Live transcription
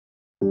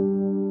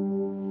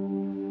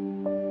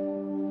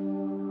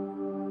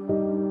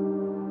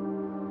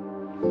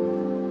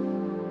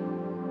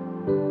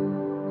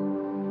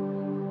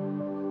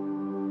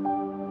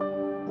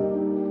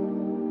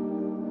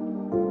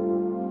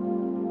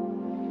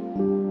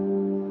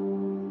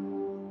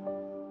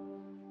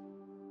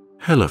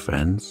Hello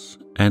friends,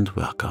 and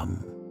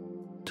welcome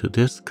to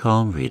this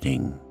calm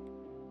reading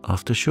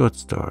of the short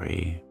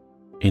story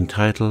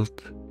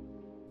entitled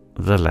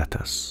The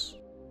Letters.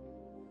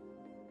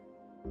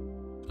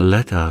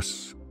 Let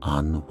us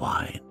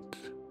unwind.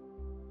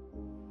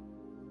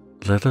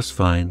 Let us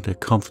find a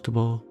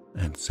comfortable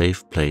and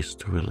safe place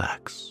to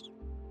relax.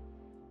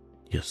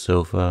 Your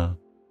sofa,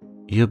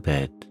 your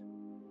bed,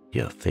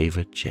 your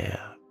favorite chair.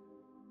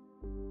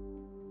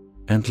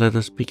 And let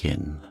us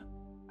begin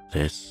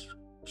this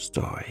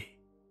story.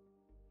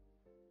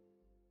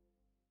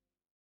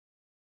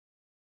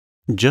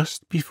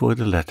 Just before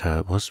the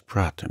letter was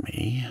brought to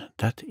me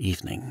that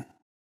evening,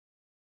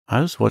 I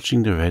was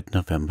watching the red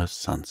November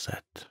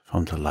sunset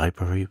from the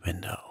library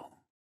window.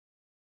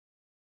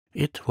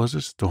 It was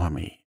a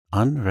stormy,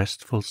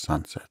 unrestful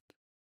sunset,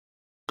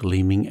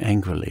 gleaming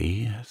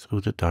angrily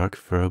through the dark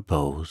fir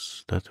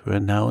boughs that were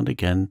now and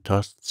again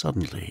tossed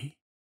suddenly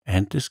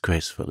and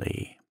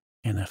disgracefully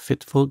in a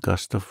fitful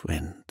gust of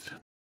wind.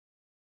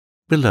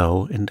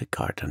 Below in the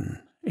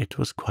garden it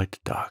was quite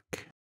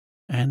dark,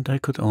 and I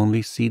could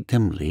only see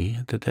dimly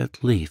the dead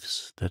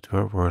leaves that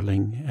were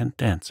whirling and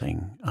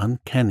dancing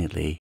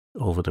uncannily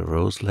over the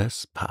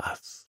roseless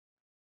path.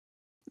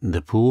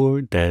 The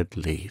poor dead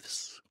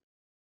leaves,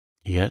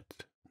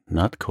 yet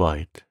not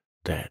quite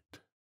dead.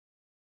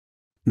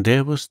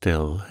 There was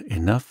still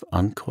enough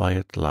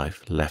unquiet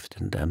life left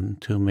in them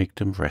to make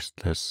them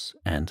restless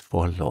and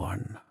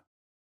forlorn.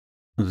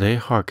 They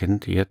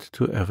hearkened yet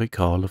to every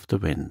call of the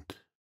wind,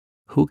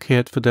 who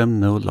cared for them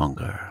no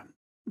longer,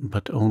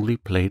 but only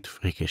played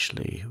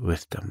freakishly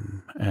with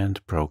them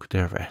and broke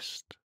their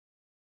rest.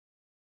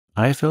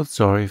 I felt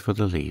sorry for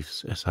the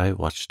leaves as I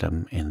watched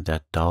them in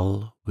that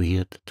dull,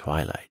 weird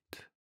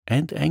twilight,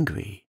 and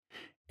angry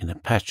in a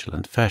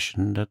petulant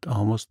fashion that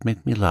almost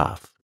made me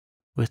laugh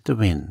with the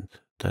wind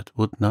that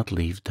would not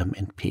leave them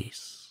in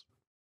peace.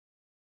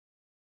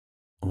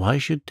 Why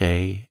should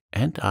they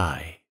and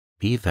I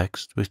be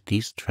vexed with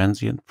these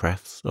transient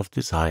breaths of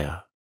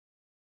desire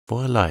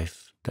for a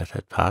life that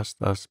had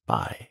passed us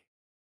by?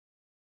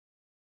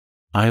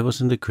 I was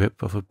in the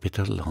grip of a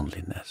bitter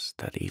loneliness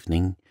that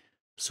evening,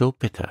 so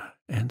bitter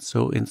and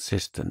so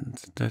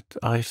insistent that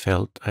I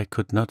felt I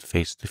could not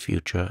face the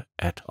future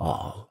at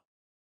all,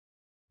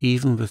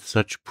 even with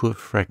such poor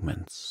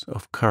fragments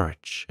of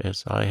courage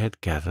as I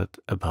had gathered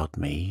about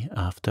me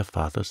after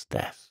Father's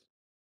death,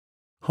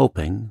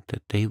 hoping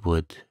that they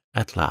would,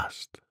 at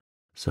last,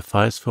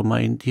 suffice for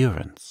my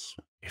endurance,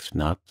 if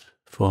not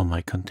for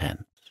my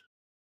content.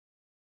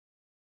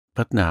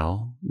 But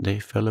now they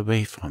fell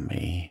away from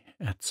me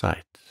at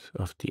sight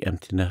of the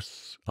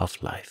emptiness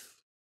of life.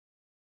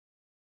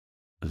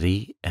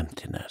 The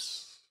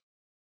emptiness.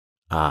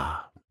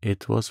 Ah,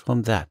 it was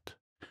from that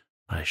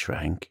I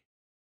shrank.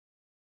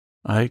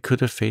 I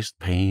could have faced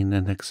pain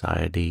and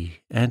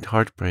anxiety and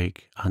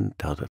heartbreak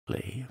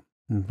undoubtedly,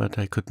 but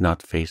I could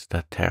not face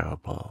that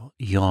terrible,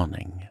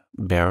 yawning,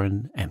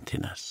 barren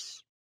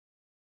emptiness.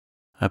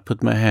 I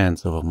put my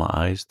hands over my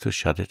eyes to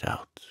shut it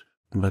out,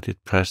 but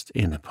it pressed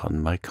in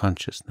upon my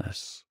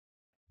consciousness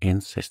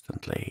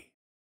insistently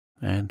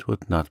and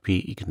would not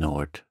be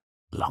ignored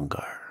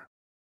longer.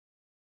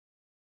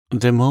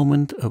 The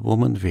moment a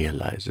woman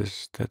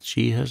realizes that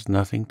she has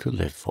nothing to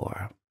live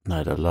for,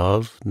 neither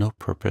love, nor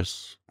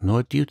purpose,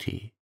 nor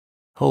duty,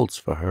 holds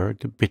for her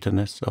the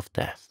bitterness of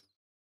death.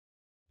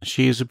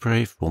 She is a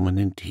brave woman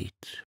indeed,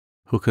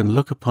 who can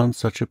look upon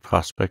such a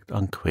prospect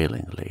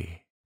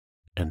unquailingly,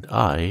 and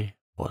I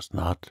was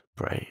not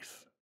brave.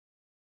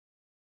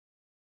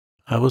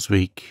 I was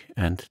weak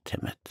and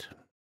timid.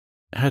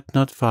 Had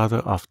not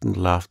Father often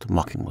laughed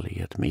mockingly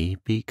at me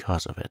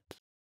because of it?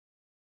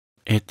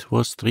 It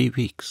was 3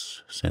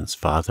 weeks since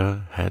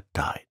Father had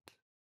died.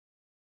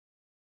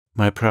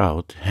 My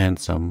proud,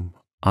 handsome,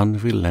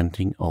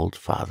 unrelenting old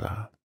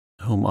father,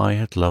 whom I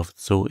had loved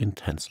so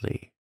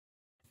intensely,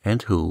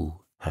 and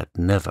who had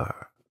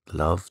never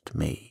loved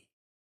me.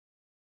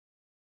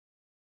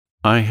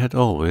 I had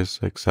always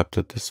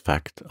accepted this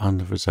fact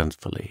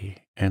unresentfully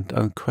and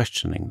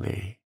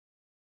unquestioningly,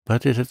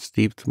 but it had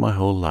steeped my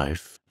whole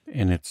life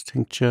in its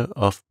tincture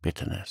of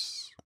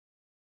bitterness.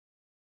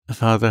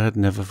 Father had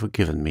never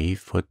forgiven me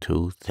for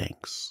 2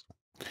 things.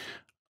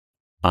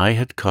 I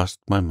had cost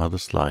my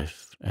mother's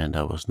life, and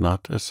I was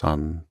not a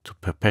son to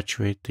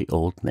perpetuate the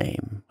old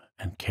name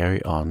and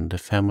carry on the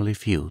family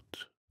feud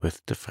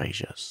with the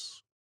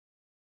Frasers.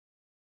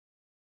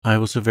 I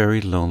was a very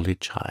lonely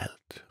child,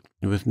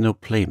 with no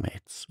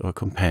playmates or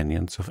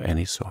companions of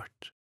any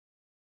sort,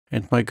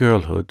 and my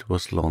girlhood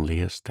was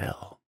lonelier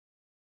still.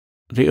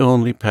 The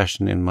only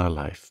passion in my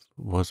life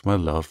was my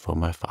love for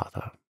my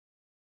father.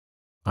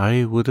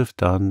 I would have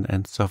done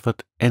and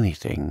suffered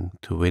anything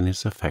to win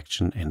his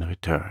affection in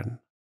return.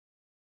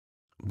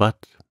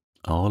 But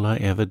all I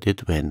ever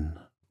did win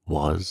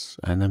was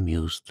an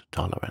amused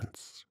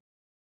tolerance,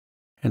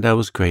 and I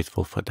was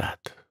grateful for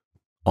that,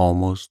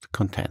 almost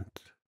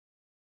content.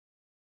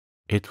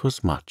 It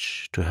was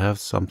much to have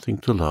something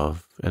to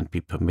love and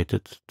be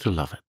permitted to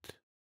love it.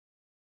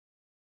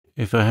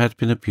 If I had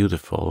been a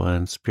beautiful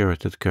and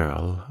spirited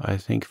girl, I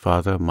think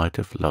father might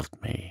have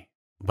loved me,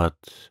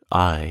 but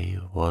I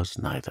was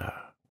neither.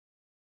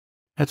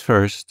 At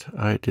first,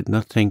 I did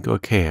not think or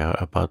care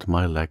about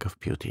my lack of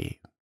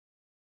beauty.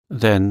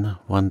 Then,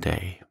 one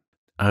day,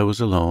 I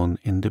was alone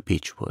in the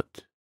beech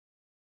wood.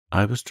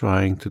 I was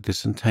trying to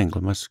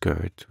disentangle my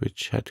skirt,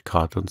 which had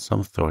caught on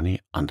some thorny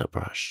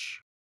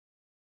underbrush.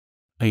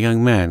 A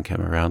young man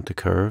came around the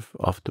curve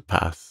of the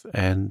path,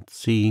 and,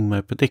 seeing my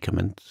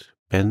predicament,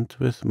 bent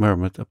with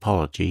murmured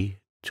apology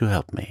to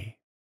help me.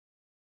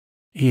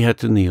 He had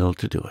to kneel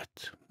to do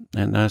it,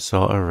 and I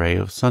saw a ray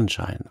of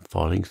sunshine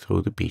falling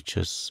through the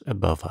beeches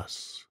above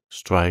us,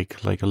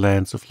 strike like a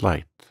lance of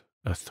light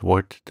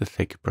athwart the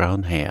thick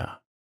brown hair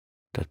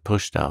that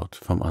pushed out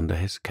from under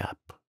his cap.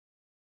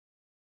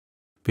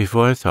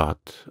 Before I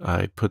thought,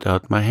 I put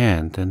out my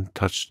hand and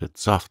touched it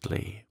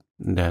softly.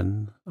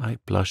 Then I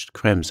blushed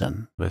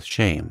crimson with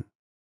shame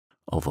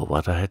over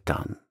what I had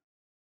done.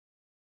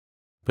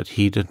 But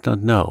he did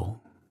not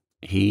know.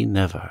 He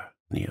never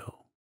knew.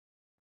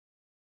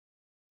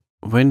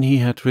 When he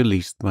had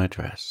released my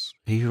dress,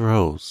 he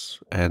rose,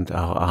 and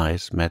our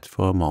eyes met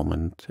for a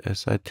moment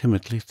as I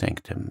timidly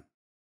thanked him.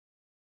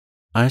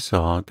 I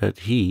saw that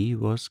he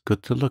was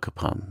good to look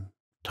upon,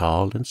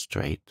 tall and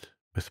straight,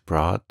 with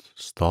broad,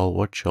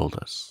 stalwart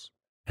shoulders,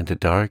 and a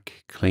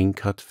dark,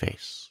 clean-cut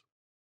face.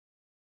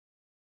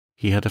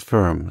 He had a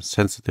firm,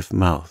 sensitive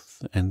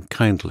mouth and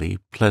kindly,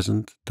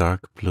 pleasant,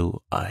 dark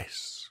blue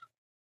eyes.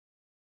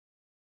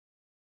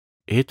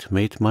 It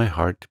made my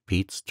heart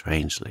beat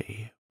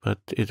strangely, but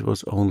it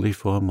was only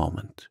for a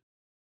moment.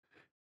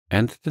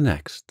 And the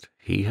next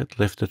he had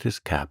lifted his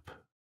cap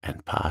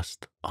and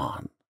passed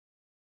on.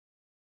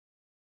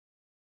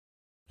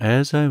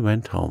 As I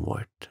went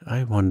homeward,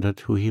 I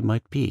wondered who he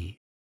might be.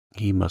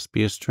 He must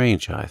be a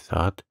stranger, I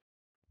thought,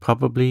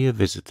 probably a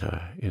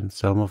visitor in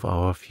some of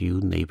our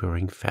few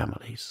neighboring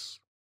families.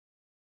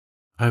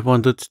 I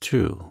wondered,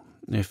 too,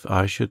 if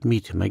I should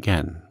meet him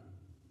again,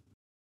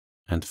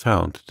 and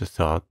found the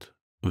thought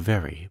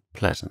very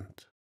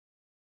pleasant.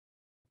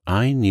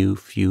 I knew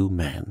few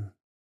men,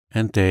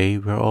 and they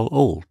were all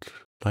old,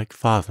 like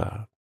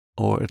father,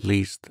 or at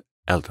least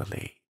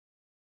elderly.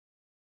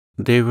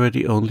 They were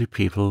the only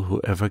people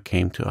who ever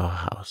came to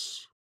our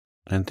house,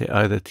 and they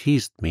either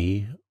teased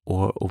me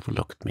or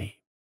overlooked me.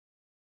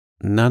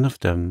 None of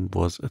them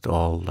was at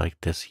all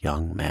like this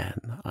young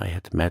man I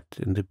had met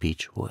in the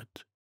beech wood,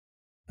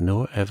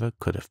 nor ever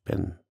could have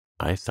been,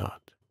 I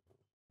thought.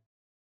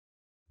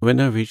 When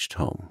I reached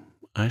home,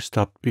 I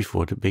stopped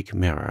before the big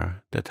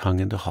mirror that hung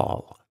in the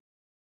hall,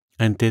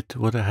 and did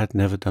what I had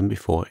never done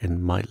before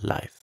in my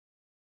life.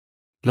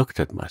 Looked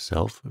at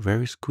myself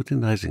very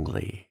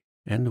scrutinizingly,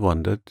 and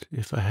wondered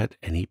if I had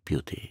any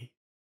beauty.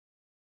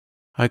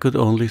 I could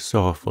only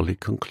sorrowfully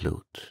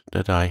conclude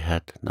that I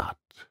had not.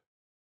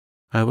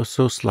 I was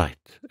so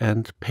slight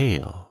and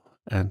pale,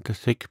 and the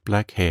thick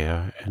black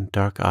hair and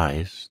dark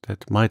eyes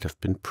that might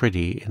have been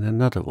pretty in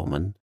another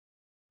woman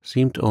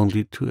seemed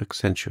only to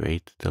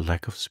accentuate the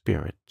lack of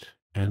spirit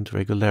and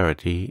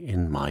regularity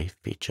in my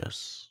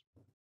features.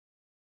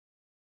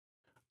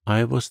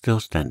 I was still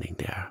standing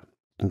there,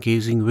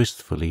 gazing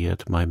wistfully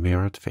at my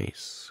mirrored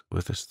face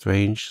with a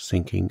strange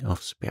sinking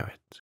of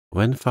spirit,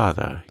 when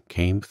father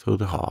came through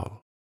the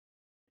hall,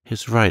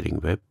 his riding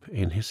whip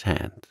in his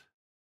hand.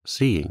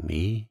 Seeing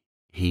me,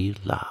 he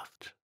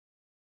laughed.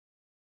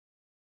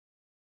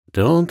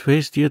 "Don't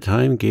waste your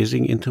time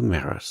gazing into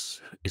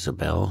mirrors,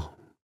 Isabel,"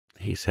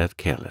 he said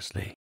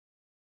carelessly.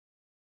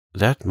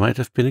 That might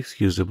have been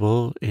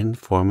excusable in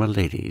former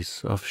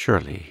ladies of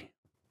Shirley,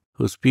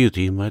 whose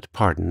beauty might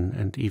pardon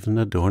and even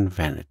adorn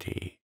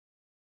vanity.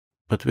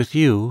 But with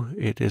you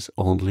it is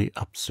only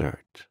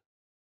absurd.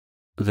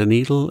 The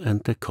needle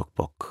and the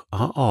cookbook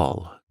are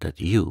all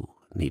that you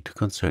need to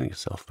concern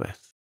yourself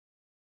with.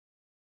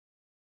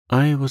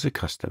 I was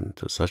accustomed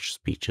to such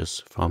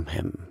speeches from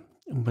him,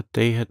 but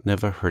they had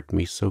never hurt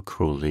me so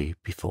cruelly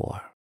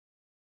before.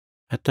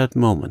 At that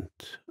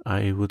moment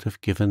I would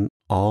have given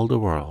all the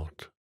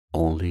world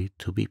only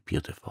to be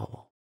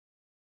beautiful.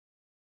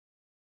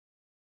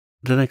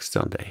 The next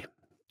Sunday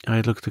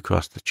I looked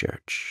across the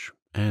church,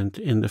 and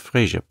in the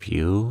Fraser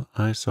pew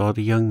I saw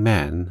the young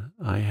man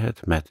I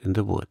had met in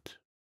the wood.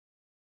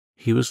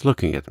 He was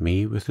looking at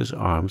me with his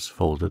arms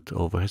folded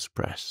over his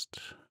breast,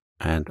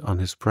 and on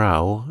his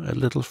brow a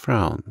little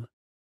frown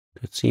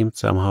that seemed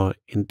somehow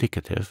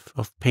indicative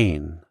of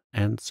pain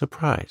and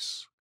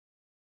surprise.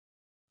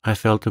 I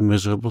felt a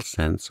miserable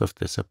sense of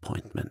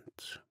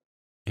disappointment.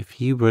 If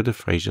he were the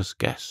Frasers'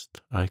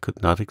 guest, I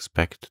could not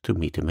expect to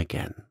meet him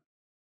again.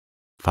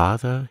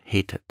 Father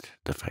hated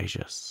the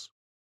Frasers.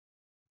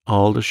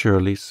 All the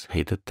Shirleys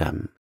hated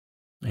them.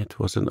 It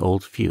was an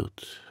old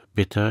feud,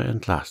 bitter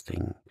and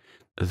lasting,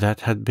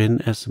 that had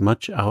been as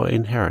much our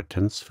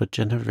inheritance for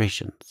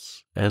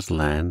generations as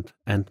land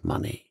and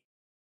money.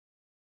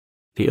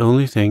 The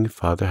only thing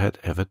father had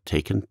ever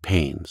taken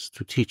pains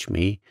to teach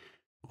me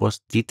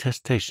was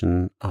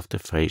detestation of the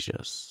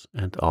Frasers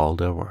and all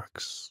their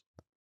works.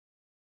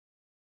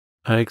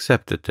 I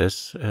accepted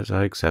this as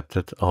I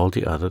accepted all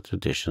the other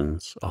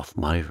traditions of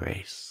my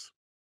race.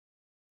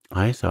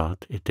 I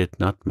thought it did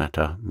not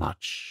matter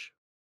much.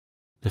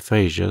 The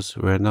Frasers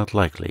were not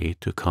likely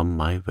to come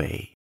my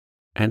way,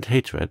 and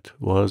hatred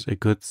was a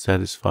good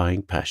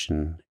satisfying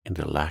passion in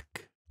the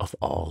lack of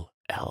all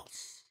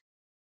else.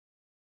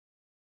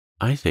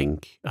 I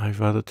think I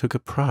rather took a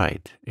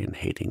pride in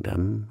hating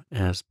them,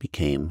 as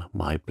became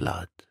my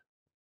blood.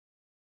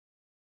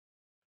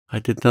 I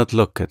did not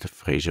look at the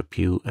Fraser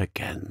pew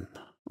again,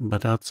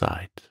 but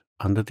outside,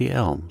 under the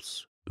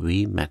elms,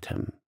 we met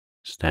him,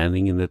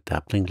 standing in the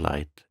dappling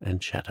light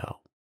and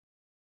shadow.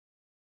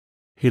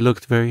 He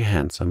looked very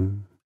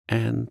handsome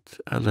and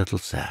a little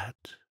sad.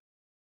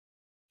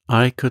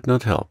 I could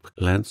not help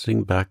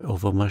glancing back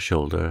over my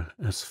shoulder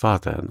as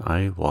father and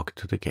I walked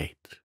to the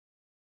gate,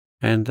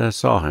 and I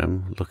saw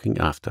him looking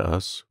after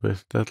us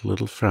with that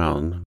little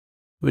frown,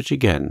 which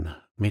again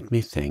made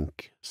me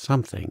think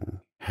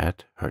something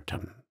had hurt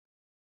him.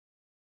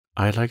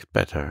 I liked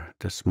better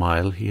the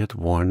smile he had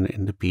worn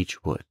in the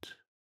beech wood,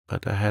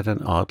 but I had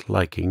an odd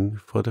liking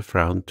for the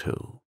frown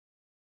too,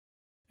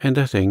 and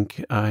I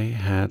think I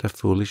had a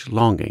foolish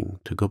longing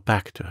to go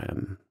back to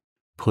him,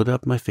 put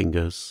up my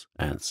fingers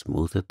and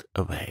smooth it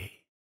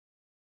away.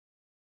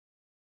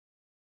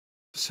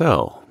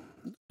 "So,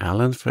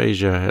 Alan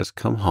Fraser has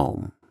come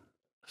home,"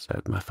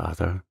 said my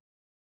father.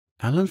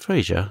 "Alan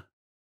Fraser?"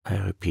 I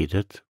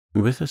repeated,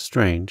 with a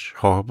strange,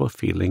 horrible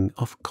feeling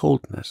of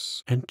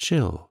coldness and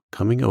chill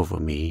coming over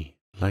me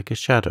like a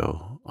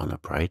shadow on a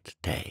bright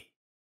day.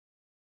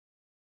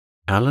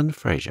 "Alan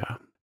Fraser,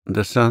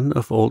 the son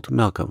of old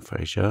Malcolm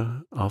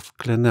Fraser of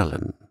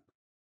Glenellyn,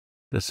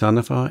 the son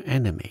of our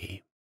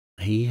enemy.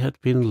 He had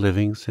been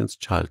living since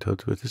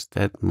childhood with his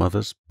dead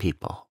mother's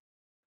people.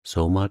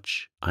 So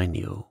much I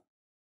knew.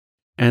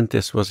 And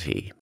this was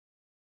he.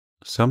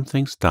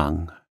 Something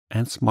stung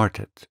and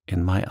smarted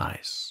in my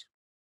eyes.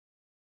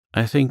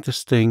 I think the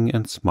sting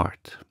and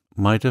smart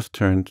might have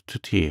turned to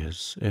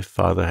tears if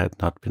father had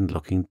not been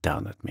looking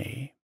down at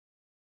me.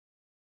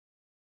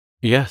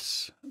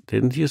 "Yes,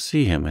 didn't you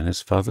see him in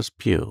his father's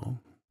pew?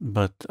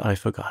 But I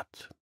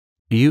forgot.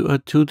 You are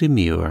too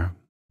demure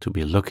to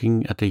be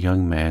looking at a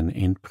young man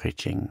in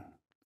preaching.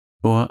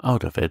 Or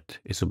out of it,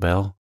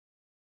 Isabel.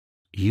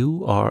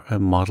 You are a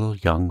model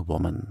young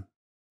woman.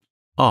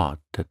 Odd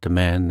that the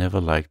man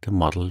never liked the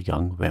model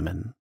young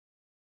women.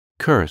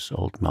 Curse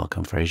old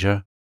Malcolm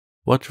Fraser.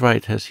 What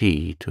right has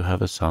he to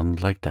have a son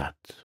like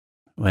that,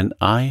 when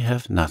I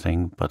have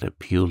nothing but a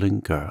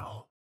puling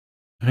girl?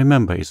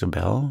 Remember,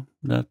 Isabel,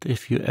 that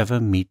if you ever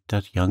meet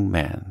that young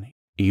man,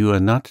 you are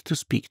not to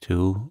speak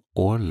to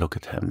or look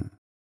at him,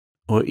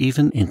 or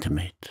even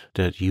intimate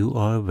that you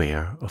are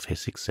aware of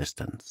his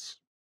existence.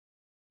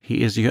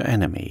 He is your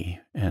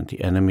enemy and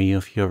the enemy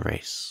of your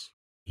race.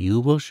 You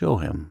will show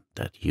him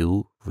that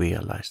you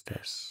realize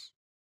this."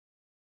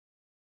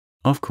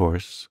 Of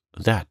course,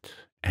 that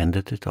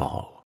ended it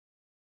all.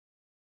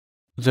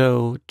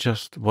 Though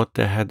just what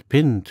there had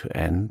been to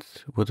end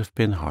would have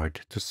been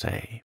hard to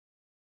say.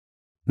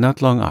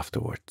 Not long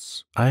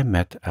afterwards, I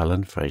met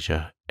Alan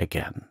Fraser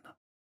again,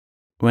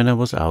 when I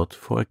was out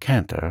for a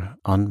canter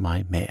on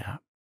my mare.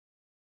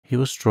 He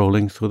was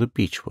strolling through the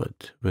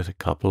beechwood with a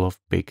couple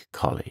of big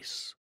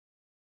collies,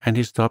 and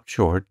he stopped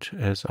short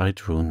as I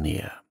drew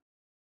near.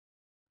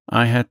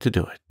 I had to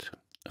do it.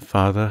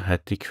 Father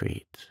had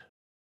decreed.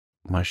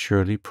 My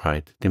surly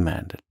pride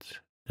demanded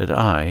that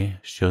I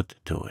should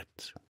do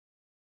it.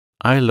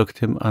 I looked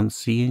him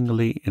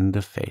unseeingly in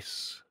the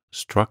face,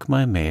 struck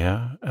my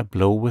mare a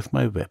blow with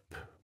my whip,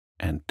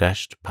 and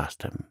dashed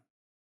past him.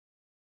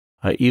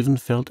 I even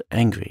felt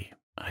angry,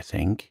 I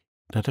think,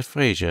 that a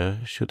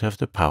Fraser should have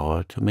the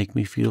power to make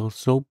me feel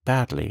so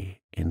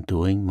badly in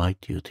doing my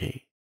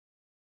duty.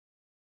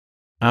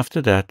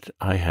 After that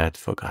I had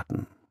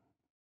forgotten.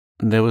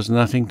 There was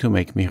nothing to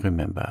make me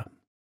remember,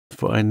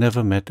 for I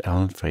never met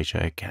Alan Fraser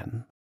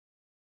again.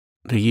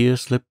 The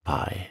years slipped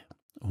by,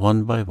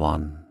 one by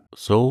one,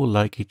 so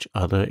like each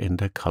other in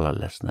their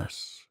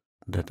colorlessness,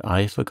 that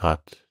I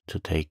forgot to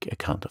take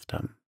account of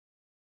them.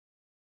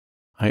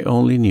 I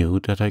only knew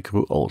that I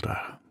grew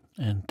older,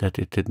 and that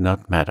it did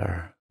not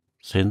matter,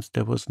 since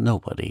there was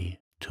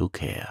nobody to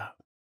care.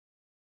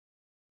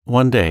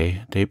 One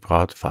day they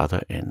brought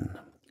father in,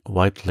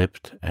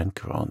 white-lipped and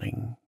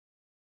groaning.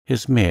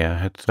 His mare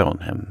had thrown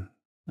him,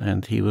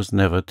 and he was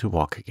never to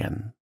walk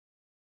again,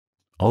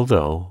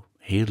 although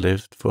he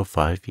lived for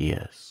 5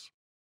 years.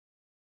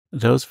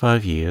 Those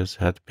 5 years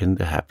had been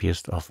the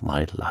happiest of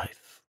my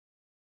life.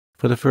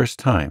 For the first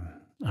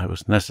time I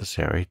was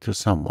necessary to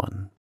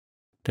someone.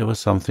 There was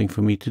something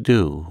for me to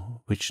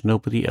do which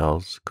nobody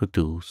else could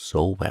do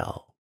so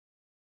well.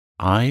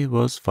 I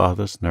was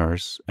father's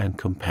nurse and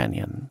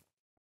companion,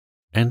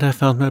 and I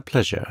found my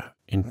pleasure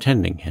in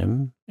tending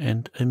him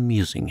and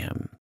amusing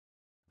him,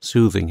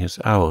 soothing his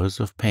hours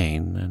of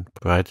pain and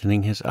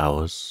brightening his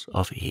hours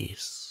of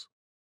ease.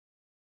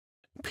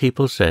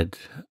 People said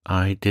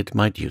I did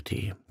my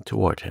duty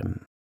toward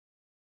him.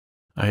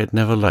 I had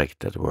never liked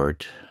that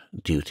word,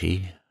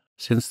 duty,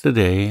 since the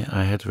day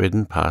I had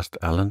ridden past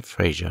Alan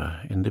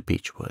Fraser in the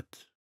beechwood.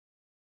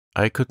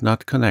 I could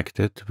not connect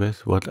it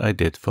with what I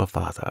did for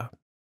father.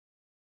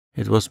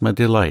 It was my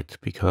delight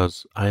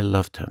because I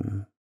loved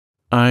him.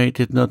 I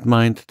did not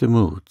mind the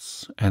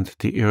moods and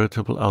the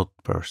irritable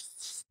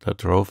outbursts that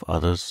drove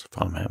others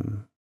from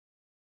him.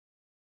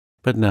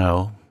 But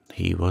now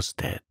he was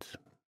dead,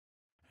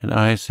 and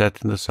I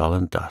sat in the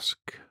sullen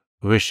dusk,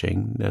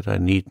 wishing that I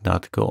need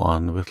not go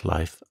on with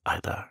life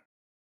either.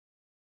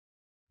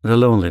 The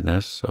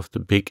loneliness of the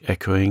big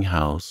echoing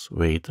house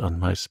weighed on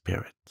my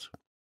spirit.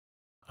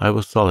 I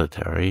was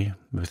solitary,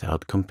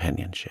 without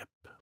companionship.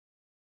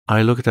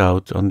 I looked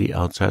out on the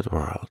outside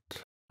world,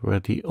 where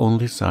the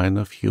only sign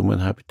of human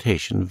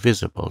habitation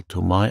visible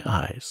to my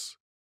eyes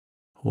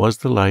was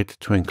the light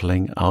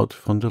twinkling out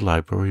from the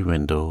library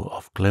window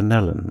of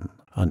Glenallen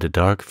on the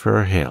dark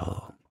fir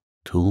hill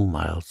 2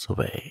 miles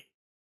away.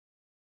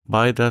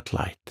 By that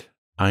light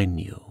I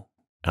knew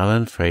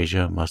Alan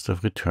Fraser must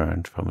have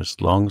returned from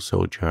his long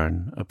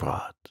sojourn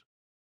abroad,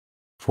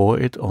 for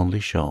it only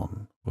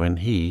shone when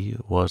he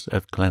was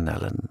at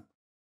Glenallen.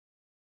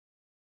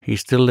 He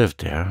still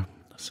lived there,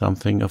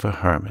 something of a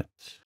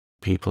hermit,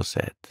 people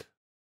said.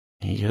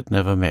 He had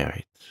never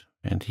married,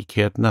 and he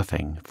cared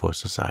nothing for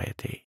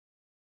society.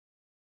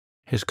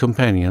 His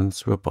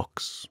companions were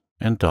books,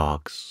 and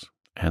dogs,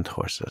 and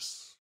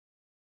horses.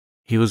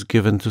 He was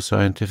given to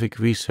scientific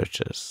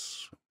researches,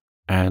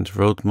 and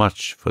wrote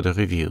much for the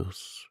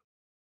reviews.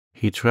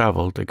 He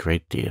travelled a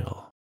great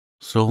deal,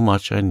 so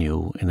much I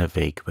knew in a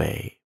vague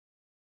way.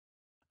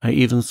 I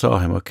even saw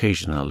him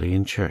occasionally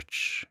in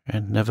church,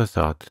 and never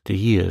thought the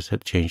years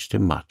had changed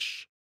him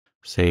much,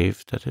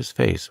 save that his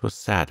face was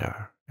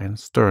sadder and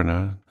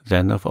sterner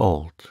than of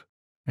old,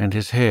 and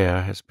his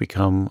hair has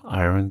become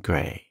iron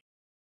grey.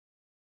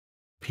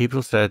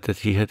 People said that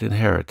he had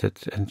inherited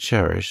and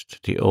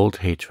cherished the old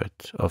hatred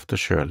of the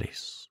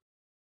Shirleys,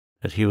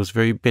 that he was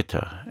very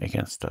bitter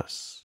against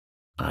us.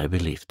 I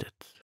believed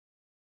it.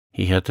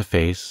 He had the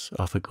face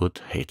of a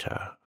good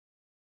hater,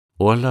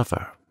 or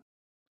lover,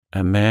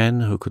 a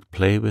man who could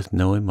play with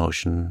no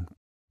emotion,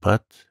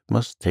 but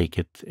must take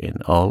it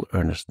in all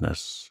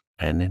earnestness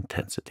and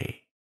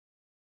intensity.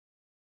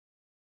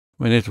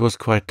 When it was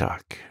quite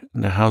dark,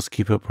 the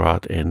housekeeper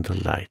brought in the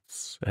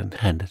lights and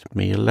handed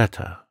me a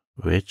letter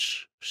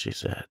which, she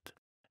said,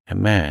 a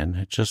man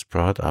had just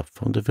brought up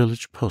from the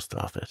village post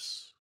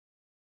office.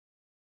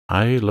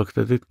 I looked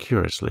at it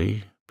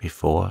curiously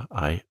before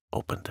I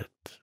opened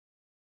it,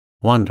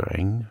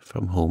 wondering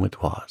from whom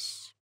it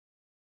was.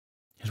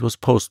 It was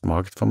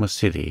postmarked from a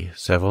city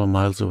several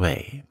miles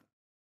away,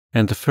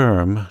 and the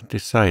firm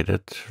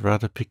decided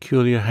rather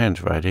peculiar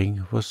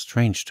handwriting was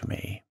strange to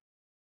me.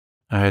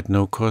 I had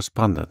no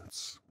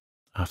correspondence.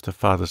 After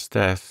father's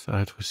death, I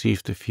had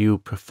received a few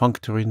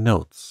perfunctory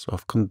notes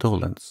of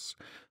condolence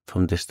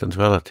from distant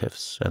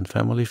relatives and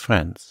family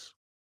friends.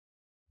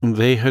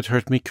 They had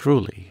hurt me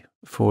cruelly,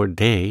 for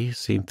they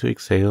seemed to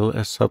exhale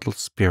a subtle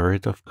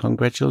spirit of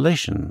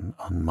congratulation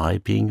on my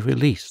being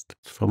released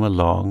from a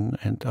long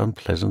and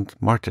unpleasant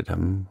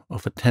martyrdom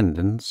of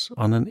attendance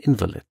on an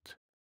invalid,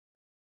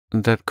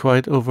 that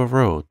quite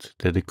overrode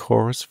the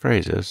decorous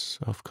phrases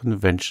of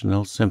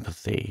conventional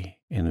sympathy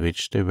in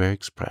which they were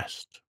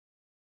expressed.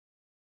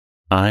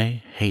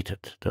 I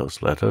hated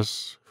those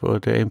letters for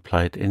their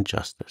implied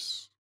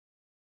injustice.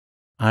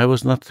 I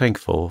was not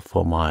thankful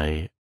for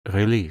my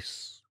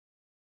release.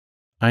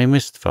 I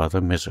missed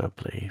father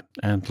miserably,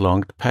 and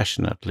longed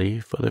passionately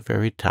for the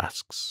very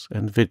tasks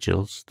and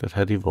vigils that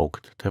had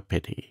evoked their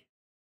pity.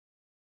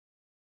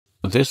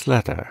 This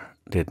letter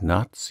did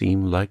not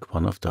seem like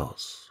one of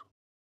those.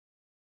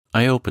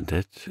 I opened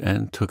it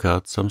and took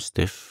out some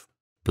stiff,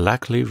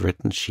 blackly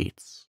written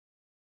sheets.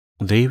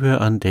 They were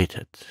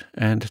undated,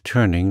 and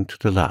turning to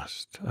the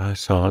last, I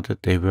saw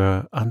that they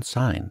were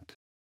unsigned.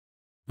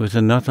 With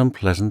a not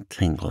unpleasant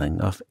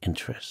tingling of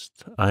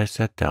interest, I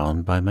sat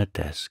down by my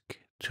desk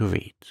to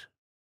read.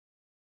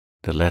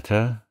 The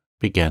letter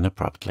began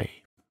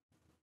abruptly.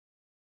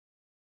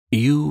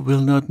 You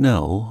will not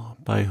know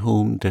by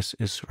whom this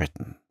is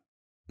written.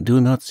 Do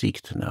not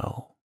seek to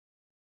know,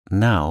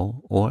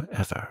 now or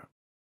ever.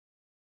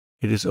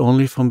 It is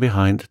only from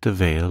behind the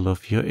veil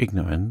of your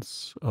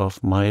ignorance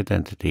of my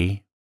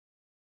identity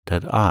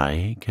that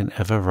I can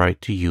ever write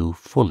to you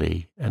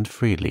fully and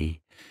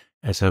freely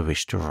as I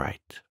wish to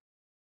write.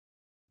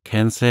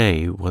 Can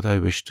say what I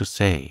wish to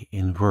say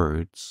in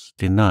words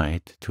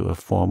denied to a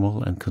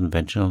formal and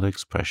conventional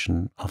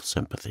expression of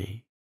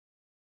sympathy.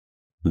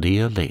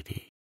 Dear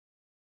lady,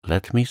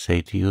 let me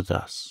say to you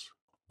thus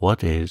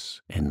what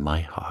is in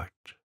my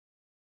heart.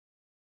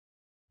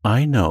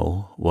 I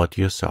know what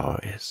your sorrow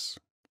is,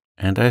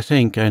 and I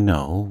think I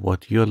know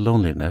what your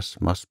loneliness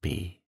must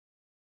be,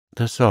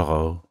 the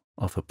sorrow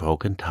of a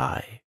broken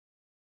tie,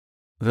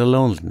 the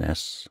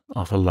loneliness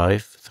of a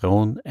life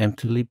thrown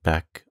emptily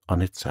back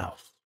on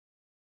itself.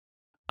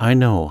 I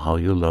know how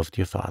you loved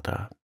your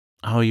father,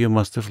 how you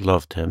must have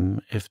loved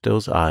him if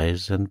those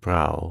eyes and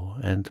brow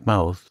and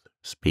mouth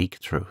speak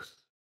truth.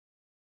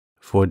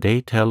 for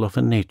they tell of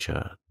a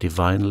nature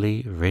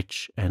divinely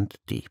rich and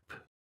deep,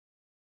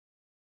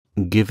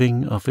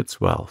 giving of its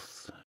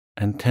wealth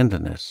and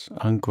tenderness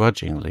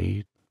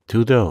ungrudgingly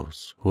to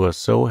those who are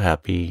so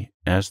happy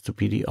as to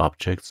be the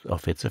objects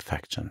of its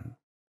affection.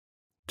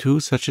 To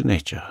such a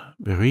nature,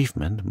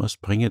 bereavement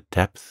must bring a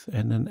depth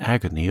and an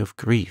agony of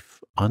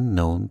grief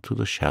unknown to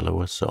the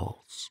shallower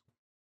souls.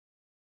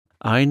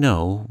 I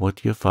know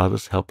what your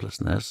father's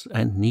helplessness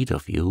and need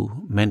of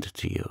you meant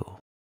to you.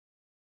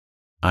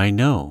 I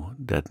know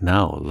that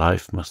now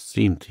life must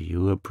seem to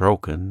you a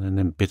broken and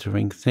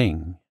embittering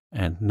thing,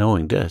 and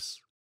knowing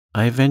this,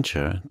 I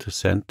venture to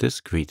send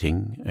this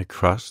greeting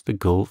across the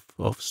gulf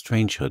of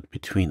strangehood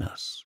between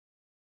us,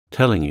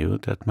 telling you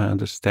that my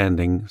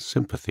understanding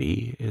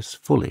sympathy is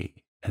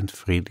fully and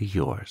freely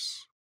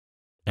yours,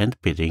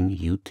 and bidding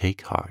you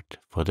take heart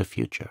for the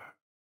future,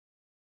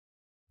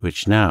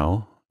 which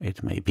now,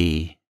 it may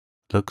be,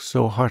 looks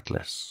so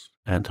heartless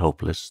and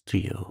hopeless to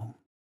you.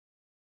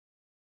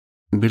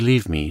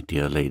 Believe me,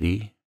 dear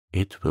lady,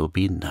 it will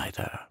be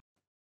neither.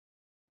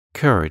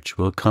 Courage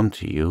will come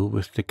to you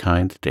with the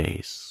kind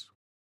days.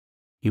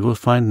 You will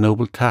find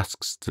noble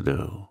tasks to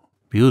do,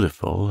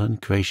 beautiful and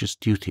gracious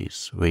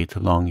duties wait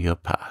along your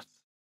path.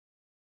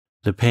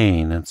 The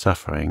pain and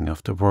suffering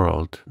of the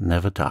world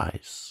never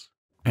dies,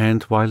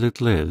 and while it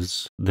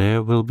lives,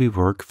 there will be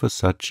work for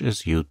such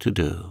as you to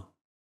do,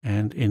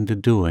 and in the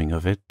doing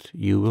of it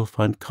you will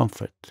find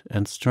comfort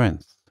and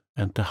strength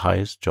and the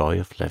highest joy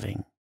of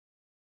living.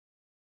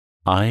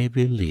 I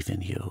believe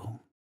in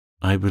you.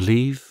 I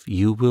believe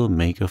you will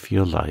make of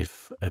your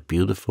life a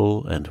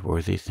beautiful and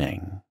worthy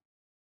thing.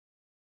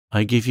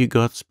 I give you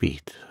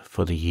Godspeed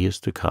for the years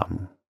to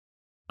come.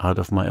 Out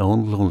of my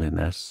own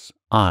loneliness,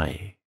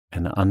 I,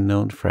 an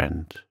unknown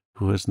friend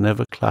who has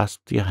never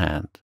clasped your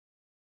hand,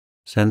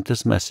 send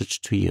this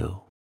message to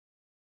you.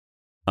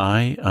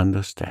 I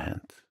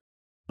understand.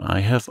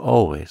 I have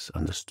always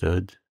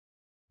understood,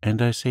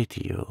 and I say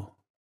to you,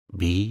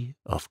 be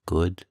of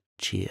good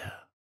cheer.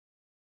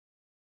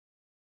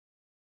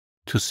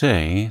 To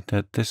say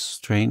that this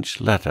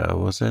strange letter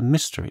was a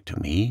mystery to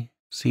me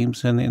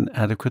seems an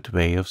inadequate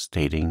way of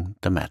stating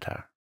the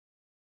matter.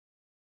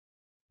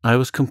 I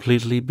was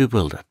completely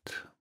bewildered,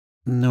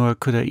 nor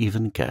could I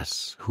even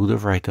guess who the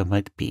writer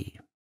might be,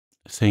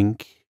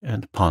 think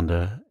and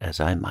ponder as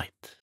I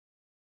might.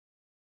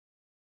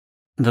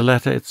 The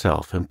letter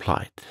itself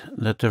implied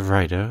that the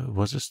writer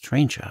was a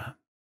stranger.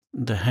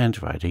 The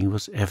handwriting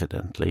was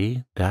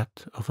evidently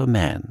that of a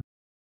man,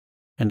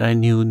 and I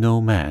knew no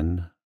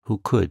man who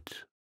could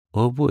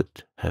or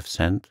would have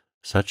sent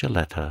such a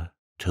letter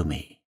to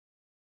me.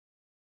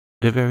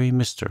 The very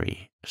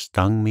mystery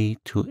stung me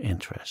to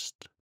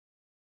interest.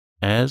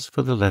 As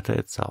for the letter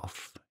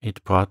itself,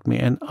 it brought me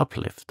an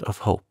uplift of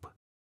hope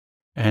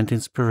and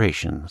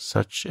inspiration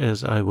such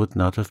as I would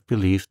not have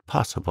believed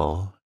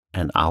possible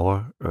an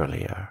hour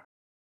earlier.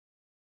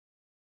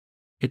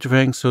 It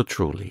rang so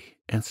truly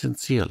and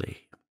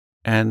sincerely,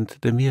 and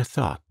the mere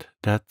thought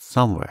that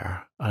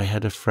somewhere I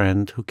had a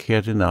friend who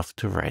cared enough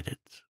to write it,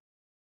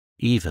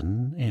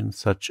 even in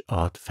such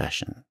odd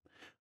fashion,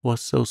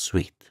 was so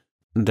sweet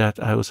that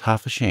I was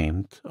half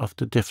ashamed of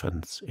the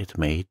difference it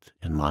made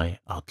in my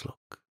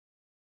outlook.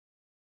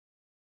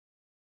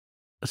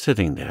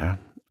 Sitting there,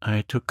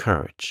 I took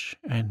courage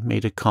and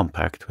made a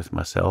compact with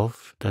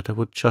myself that I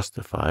would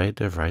justify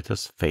the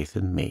writer's faith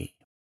in me,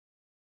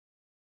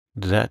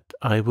 that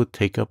I would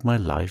take up my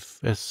life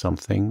as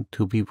something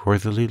to be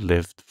worthily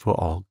lived for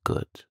all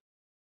good,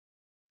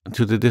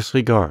 to the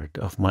disregard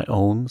of my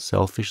own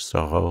selfish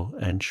sorrow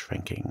and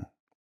shrinking.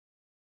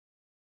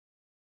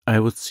 I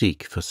would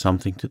seek for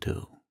something to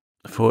do,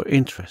 for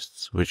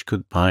interests which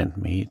could bind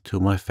me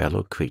to my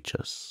fellow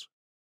creatures,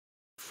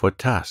 for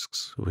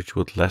tasks which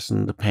would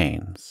lessen the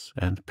pains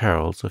and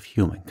perils of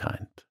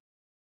humankind.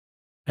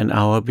 An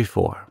hour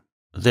before,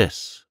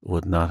 this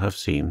would not have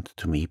seemed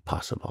to me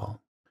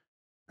possible.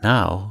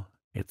 Now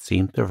it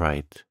seemed the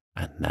right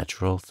and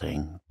natural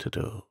thing to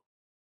do.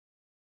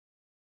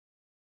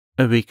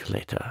 A week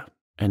later,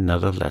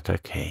 another letter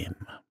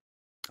came.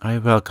 I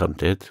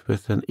welcomed it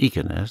with an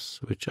eagerness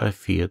which I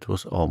feared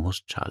was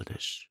almost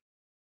childish.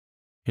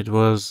 It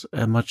was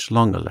a much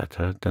longer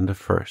letter than the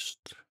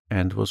first,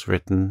 and was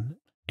written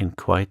in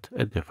quite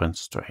a different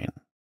strain.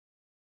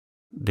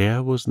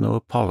 There was no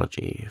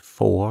apology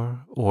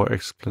for or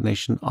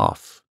explanation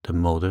of the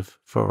motive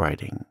for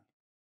writing.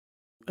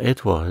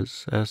 It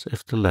was as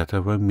if the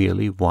letter were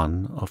merely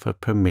one of a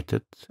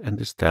permitted and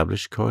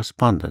established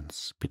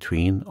correspondence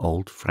between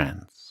old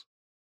friends.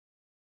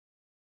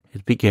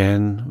 It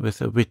began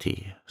with a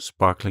witty,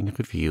 sparkling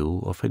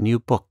review of a new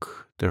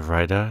book the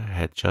writer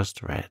had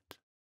just read,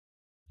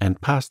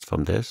 and passed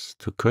from this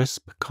to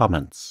crisp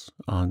comments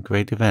on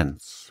great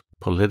events,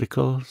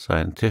 political,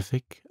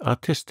 scientific,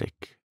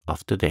 artistic,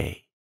 of the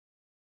day.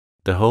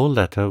 The whole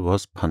letter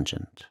was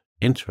pungent,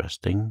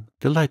 interesting,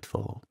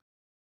 delightful,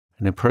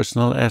 and a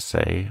personal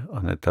essay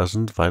on a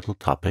dozen vital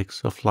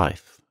topics of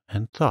life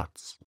and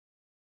thoughts.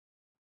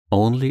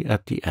 Only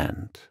at the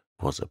end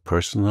was a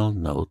personal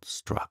note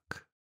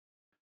struck.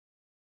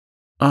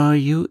 "Are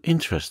you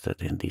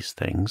interested in these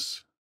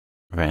things?"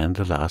 ran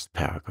the last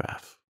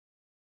paragraph.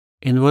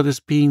 "In what is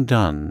being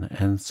done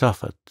and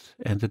suffered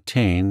and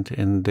attained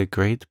in the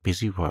great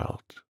busy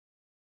world?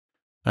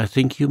 I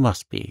think you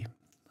must be,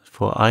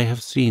 for I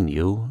have seen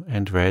you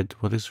and read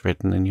what is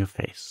written in your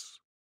face.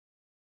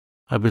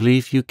 I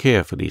believe you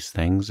care for these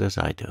things as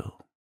I do,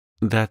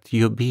 that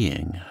your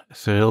being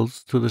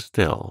thrills to the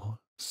still,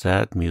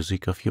 sad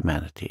music of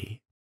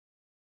humanity,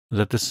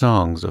 that the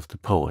songs of the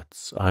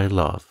poets I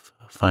love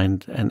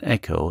find an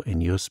echo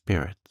in your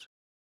spirit,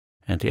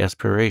 and the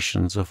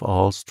aspirations of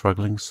all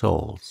struggling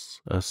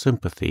souls a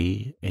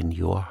sympathy in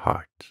your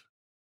heart.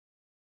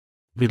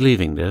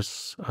 Believing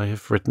this, I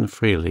have written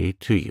freely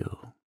to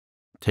you,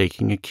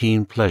 taking a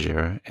keen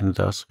pleasure in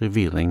thus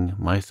revealing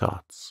my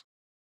thoughts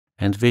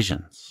and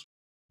visions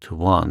to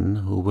one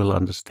who will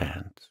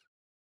understand.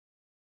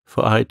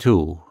 For I,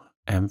 too,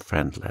 am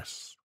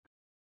friendless,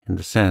 in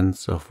the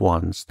sense of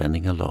one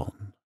standing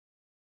alone,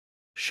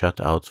 shut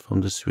out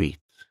from the sweet,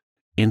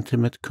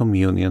 intimate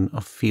communion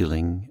of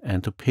feeling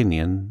and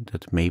opinion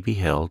that may be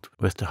held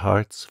with the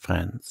heart's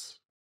friends.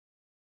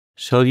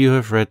 Shall you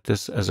have read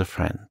this as a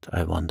friend,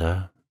 I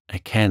wonder, a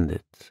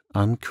candid,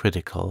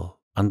 uncritical,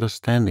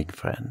 understanding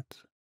friend?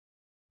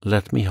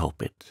 Let me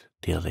hope it,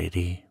 dear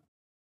lady.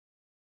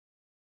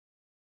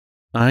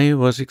 I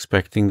was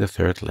expecting the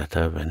third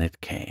letter when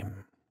it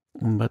came,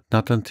 but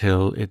not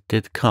until it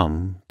did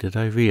come did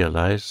I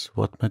realize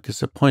what my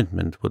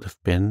disappointment would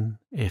have been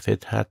if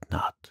it had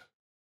not.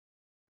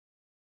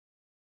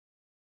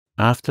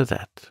 After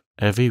that,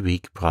 every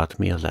week brought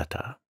me a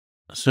letter.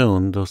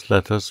 Soon those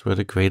letters were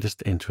the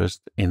greatest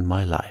interest in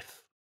my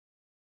life.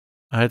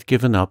 I had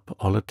given up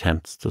all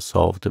attempts to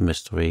solve the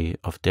mystery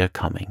of their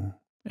coming,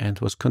 and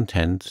was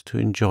content to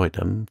enjoy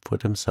them for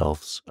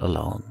themselves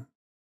alone.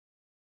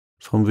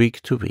 From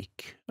week to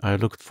week, I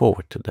looked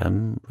forward to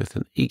them with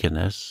an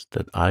eagerness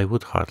that I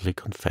would hardly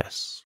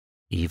confess,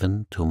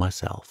 even to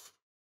myself.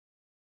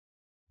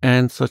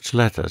 And such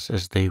letters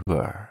as they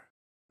were,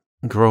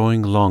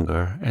 growing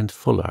longer and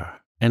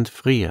fuller and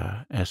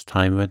freer as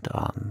time went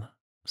on,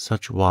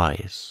 such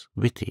wise,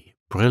 witty,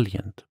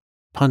 brilliant,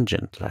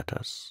 pungent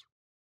letters,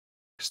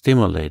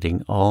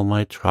 stimulating all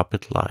my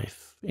troubled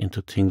life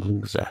into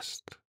tingling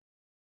zest.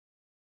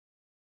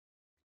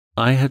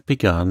 I had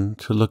begun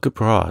to look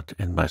abroad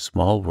in my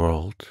small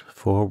world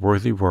for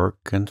worthy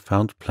work and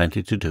found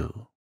plenty to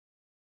do.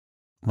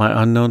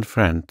 My unknown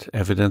friend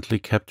evidently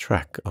kept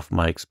track of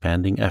my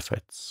expanding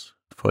efforts,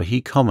 for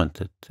he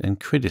commented and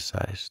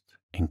criticized,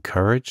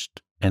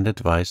 encouraged and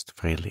advised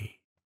freely.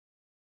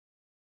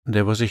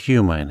 There was a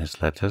humor in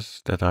his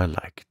letters that I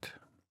liked.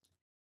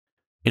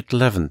 It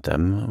leavened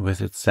them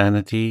with its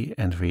sanity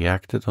and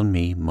reacted on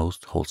me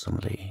most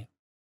wholesomely,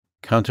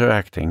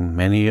 counteracting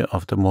many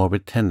of the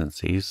morbid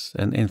tendencies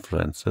and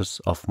influences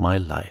of my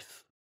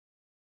life.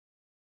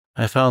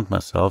 I found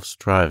myself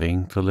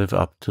striving to live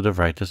up to the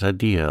writer's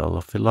ideal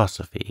of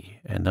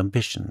philosophy and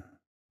ambition,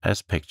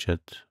 as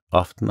pictured,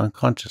 often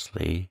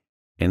unconsciously,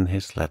 in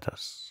his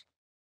letters.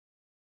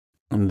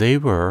 They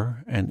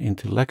were an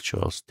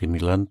intellectual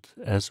stimulant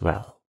as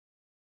well.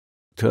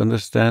 To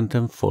understand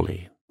them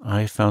fully,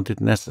 I found it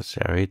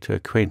necessary to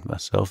acquaint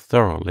myself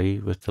thoroughly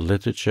with the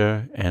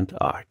literature and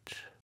art,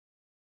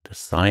 the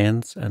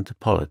science and the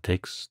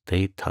politics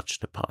they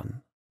touched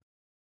upon.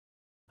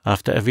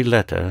 After every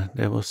letter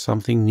there was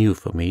something new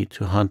for me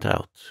to hunt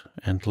out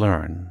and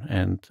learn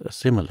and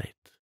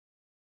assimilate,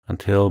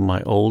 until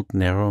my old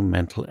narrow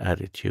mental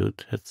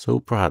attitude had so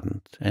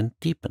broadened and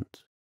deepened,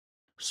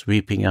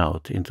 sweeping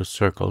out into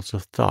circles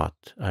of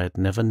thought I had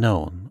never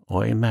known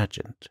or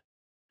imagined,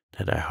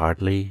 that I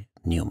hardly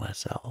knew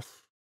myself.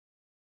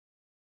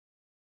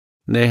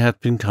 They had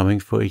been coming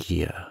for a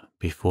year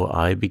before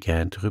I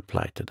began to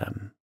reply to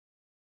them.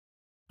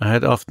 I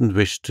had often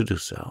wished to do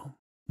so.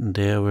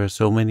 There were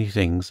so many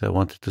things I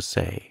wanted to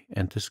say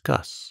and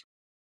discuss,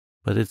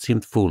 but it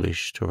seemed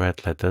foolish to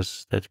write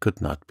letters that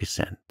could not be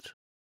sent.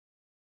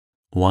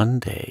 One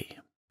day,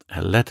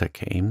 a letter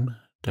came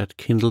that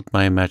kindled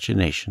my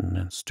imagination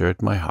and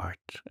stirred my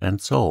heart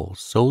and soul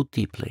so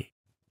deeply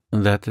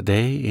that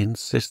they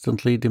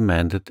insistently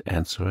demanded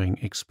answering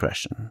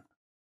expression.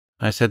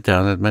 I sat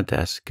down at my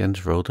desk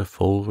and wrote a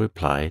full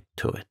reply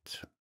to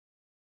it,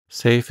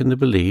 safe in the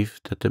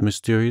belief that the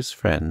mysterious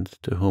friend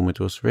to whom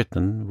it was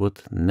written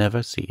would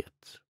never see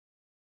it.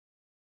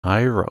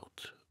 I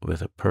wrote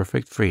with a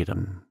perfect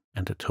freedom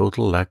and a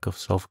total lack of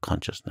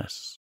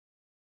self-consciousness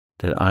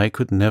that I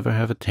could never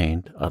have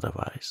attained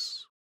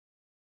otherwise.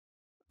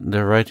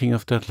 The writing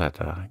of that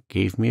letter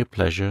gave me a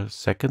pleasure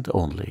second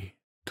only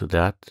to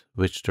that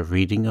which the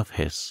reading of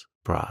his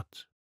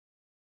brought.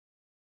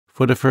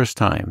 For the first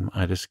time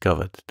I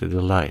discovered the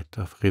delight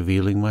of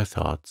revealing my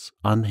thoughts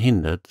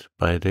unhindered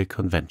by the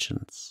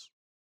conventions.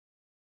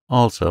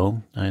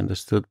 Also, I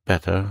understood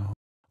better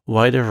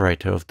why the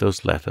writer of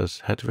those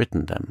letters had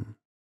written them.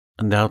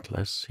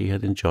 Doubtless he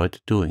had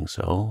enjoyed doing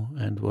so,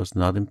 and was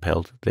not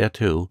impelled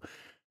thereto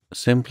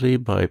simply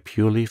by a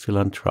purely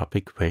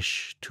philanthropic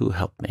wish to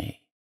help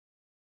me.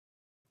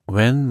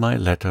 When my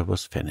letter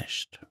was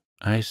finished,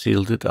 I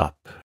sealed it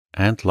up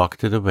and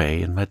locked it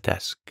away in my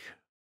desk,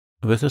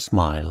 with a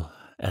smile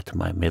at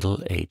my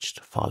middle-aged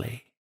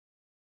folly.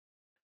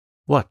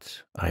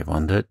 What, I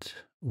wondered,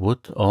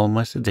 would all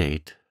my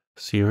sedate,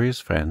 serious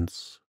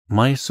friends,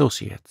 my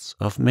associates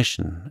of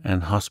mission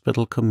and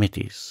hospital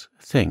committees,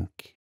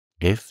 think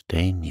if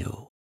they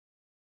knew?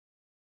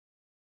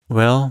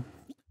 Well,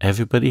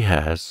 everybody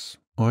has,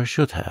 or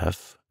should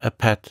have, a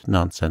pet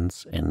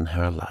nonsense in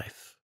her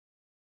life.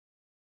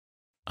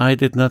 I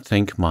did not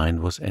think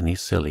mine was any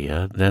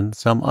sillier than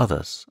some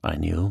others I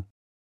knew,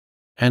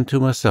 and to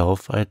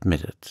myself I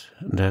admitted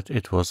that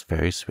it was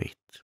very sweet.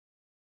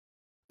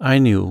 I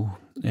knew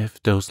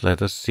if those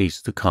letters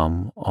ceased to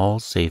come, all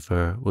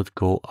savour would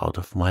go out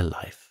of my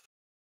life.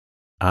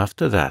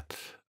 After that,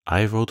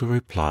 I wrote a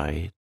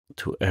reply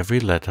to every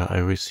letter I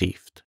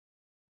received,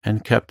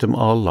 and kept them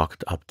all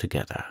locked up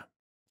together.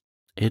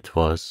 It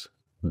was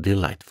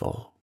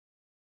delightful.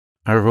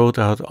 I wrote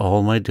out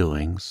all my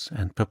doings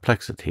and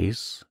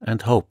perplexities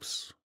and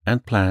hopes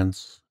and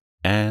plans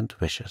and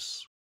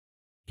wishes.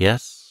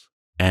 Yes,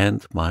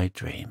 and my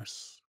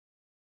dreams.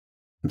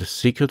 The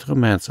secret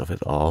romance of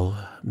it all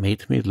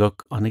made me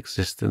look on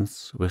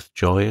existence with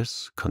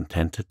joyous,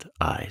 contented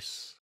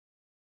eyes.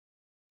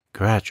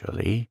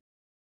 Gradually,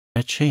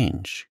 a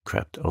change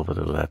crept over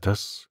the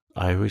letters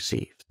I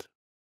received.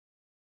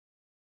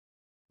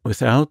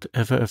 Without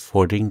ever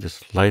affording the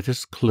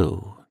slightest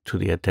clue to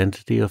the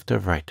identity of their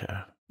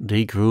writer,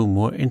 they grew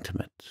more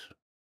intimate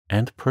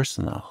and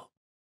personal.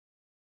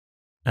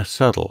 A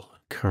subtle,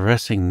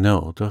 caressing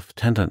note of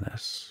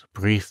tenderness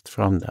breathed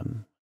from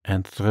them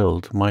and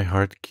thrilled my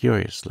heart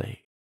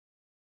curiously.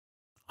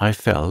 I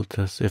felt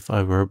as if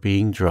I were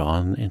being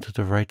drawn into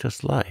the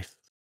writer's life,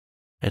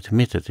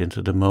 admitted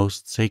into the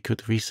most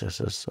sacred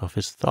recesses of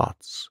his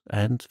thoughts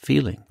and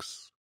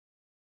feelings.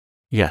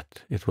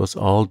 Yet it was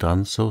all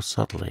done so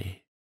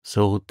subtly,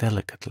 so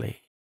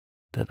delicately,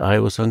 that I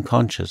was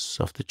unconscious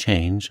of the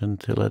change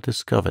until I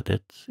discovered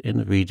it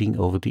in reading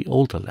over the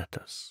older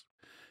letters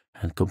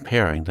and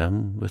comparing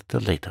them with the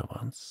later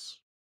ones.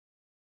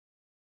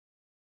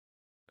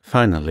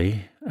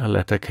 Finally, a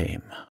letter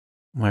came,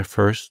 my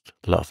first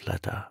love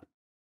letter.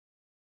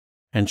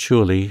 And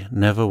surely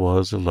never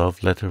was a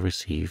love letter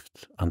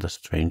received under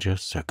stranger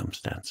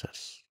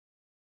circumstances.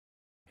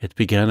 It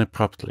began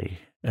abruptly,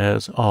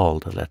 as all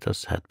the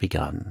letters had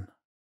begun,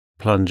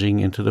 plunging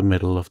into the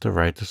middle of the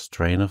writer's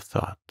train of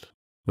thought,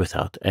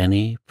 without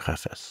any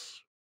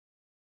preface.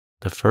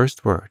 The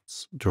first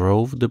words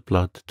drove the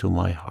blood to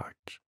my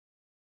heart,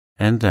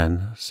 and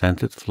then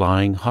sent it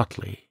flying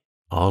hotly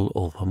all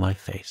over my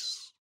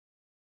face.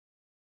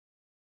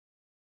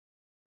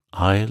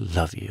 I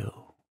love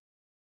you.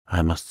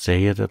 I must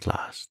say it at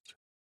last.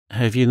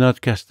 Have you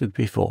not guessed it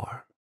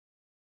before?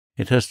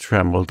 It has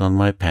trembled on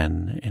my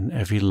pen in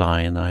every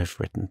line I have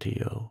written to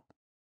you.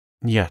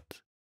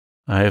 Yet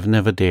I have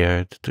never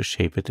dared to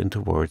shape it into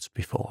words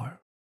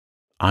before.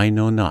 I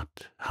know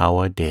not how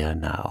I dare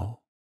now.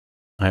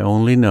 I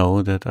only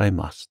know that I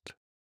must.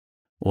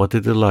 What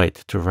a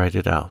delight to write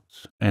it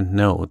out and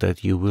know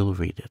that you will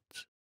read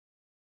it.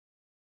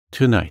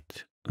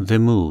 Tonight the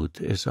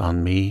mood is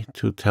on me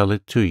to tell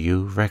it to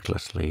you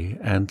recklessly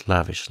and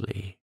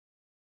lavishly,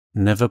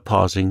 never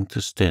pausing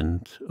to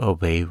stint or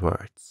weigh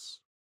words.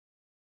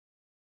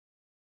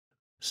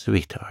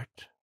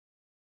 Sweetheart,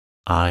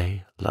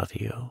 I love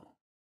you.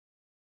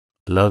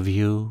 Love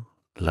you,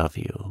 love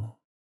you.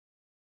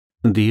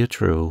 Dear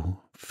true,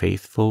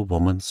 faithful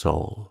woman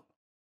soul,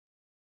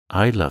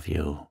 I love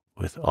you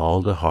with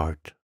all the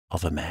heart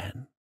of a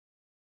man.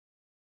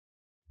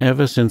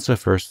 Ever since I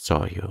first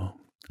saw you,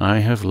 I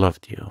have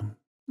loved you.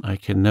 I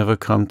can never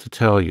come to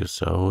tell you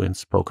so in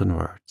spoken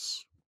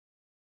words.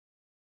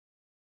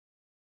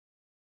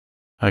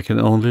 I can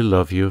only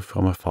love you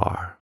from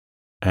afar,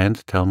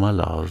 and tell my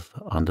love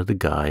under the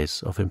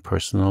guise of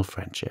impersonal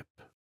friendship.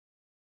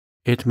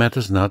 It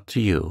matters not to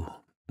you,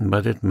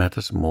 but it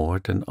matters more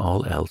than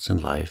all else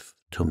in life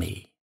to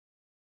me.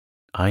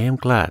 I am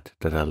glad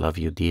that I love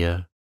you,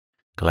 dear.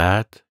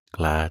 Glad,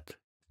 glad,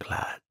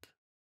 glad.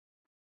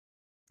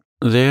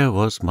 There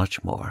was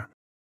much more,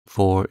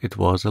 for it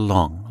was a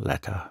long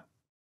letter.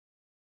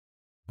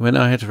 When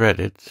I had read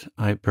it,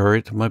 I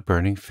buried my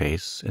burning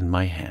face in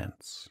my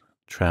hands,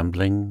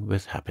 trembling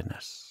with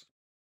happiness.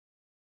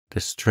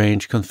 This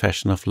strange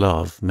confession of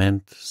love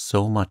meant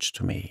so much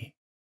to me.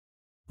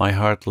 My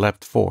heart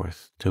leapt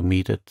forth to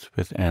meet it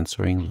with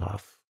answering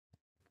love.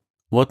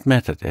 What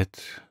mattered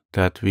it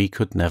that we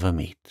could never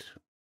meet?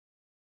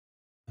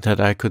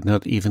 That I could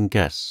not even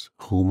guess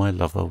who my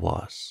lover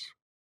was?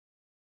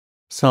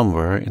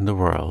 Somewhere in the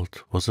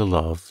world was a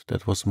love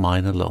that was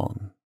mine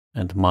alone,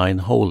 and mine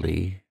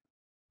wholly,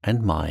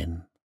 and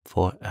mine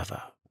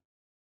forever.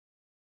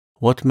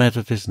 What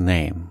mattered his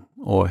name,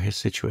 or his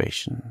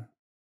situation,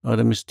 or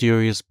the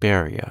mysterious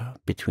barrier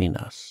between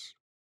us?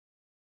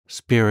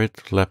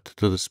 Spirit leapt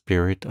to the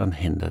spirit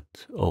unhindered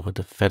over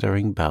the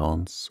fettering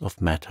bounds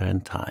of matter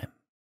and time.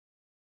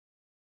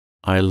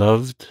 I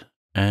loved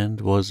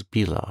and was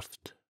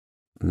beloved.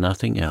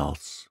 Nothing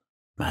else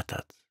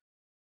mattered.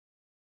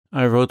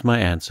 I wrote my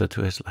answer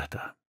to his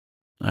letter.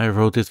 I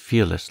wrote it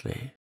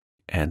fearlessly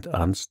and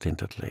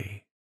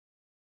unstintedly.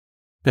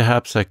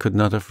 Perhaps I could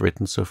not have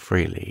written so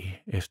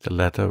freely if the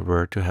letter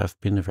were to have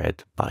been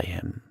read by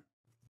him.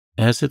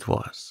 As it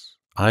was,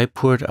 I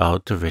poured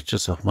out the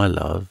riches of my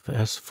love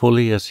as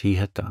fully as he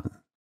had done.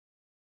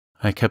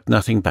 I kept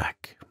nothing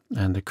back,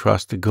 and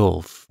across the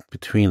gulf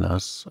between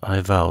us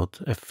I vowed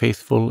a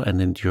faithful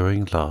and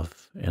enduring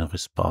love in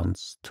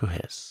response to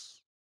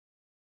his.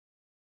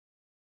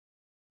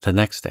 The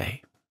next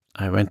day,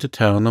 I went to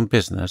town on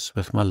business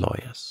with my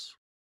lawyers.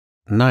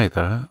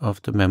 Neither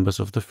of the members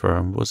of the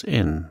firm was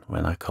in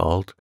when I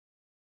called,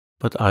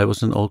 but I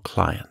was an old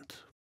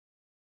client,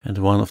 and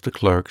one of the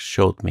clerks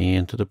showed me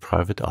into the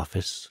private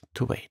office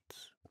to wait.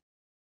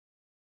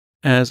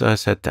 As I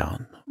sat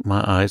down,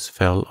 my eyes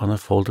fell on a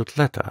folded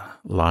letter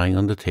lying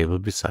on the table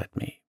beside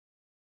me.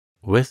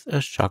 With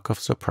a shock of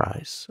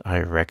surprise, I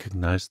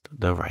recognized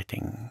the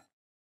writing.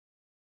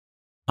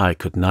 I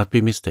could not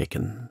be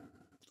mistaken.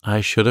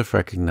 I should have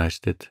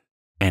recognized it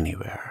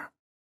anywhere.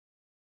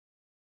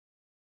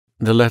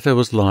 The letter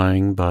was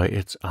lying by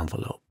its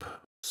envelope,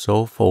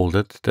 so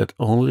folded that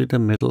only the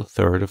middle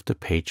third of the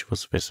page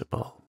was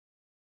visible.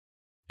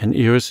 An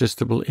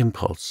irresistible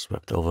impulse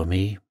swept over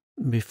me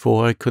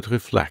before I could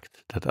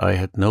reflect that I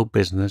had no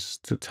business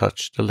to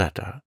touch the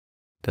letter,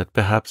 that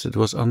perhaps it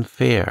was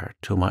unfair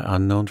to my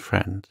unknown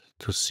friend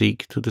to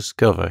seek to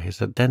discover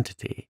his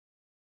identity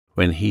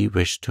when he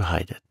wished to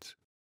hide it.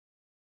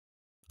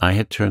 I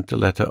had turned the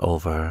letter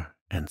over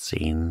and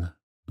seen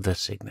the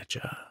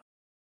signature.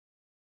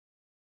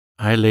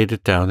 I laid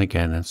it down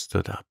again and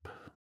stood up,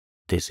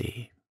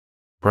 dizzy,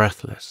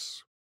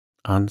 breathless,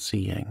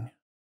 unseeing.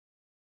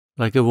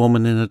 Like a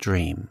woman in a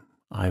dream,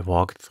 I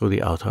walked through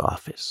the outer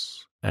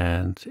office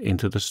and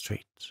into the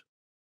street.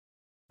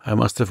 I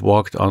must have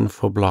walked on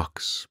for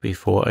blocks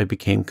before I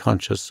became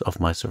conscious of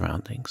my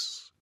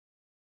surroundings.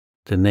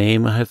 The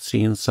name I had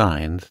seen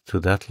signed to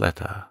that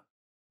letter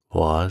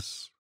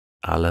was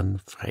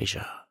Alan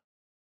Fraser.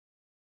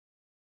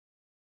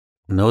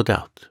 No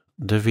doubt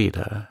the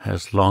reader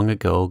has long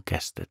ago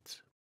guessed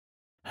it,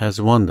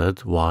 has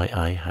wondered why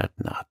I had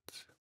not.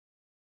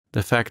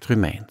 The fact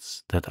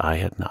remains that I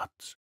had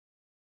not.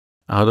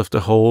 Out of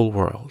the whole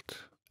world,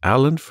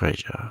 Alan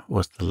Fraser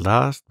was the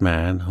last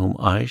man whom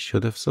I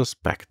should have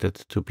suspected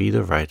to be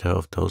the writer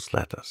of those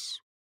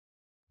letters.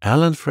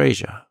 Alan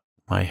Fraser,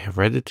 my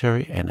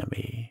hereditary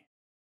enemy,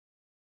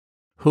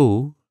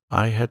 who,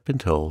 I had been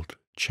told,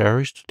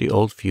 cherished the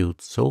old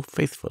feud so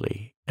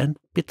faithfully and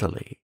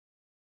bitterly,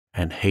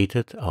 and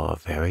hated our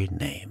very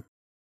name.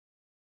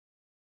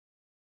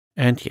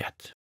 And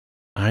yet,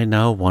 I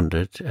now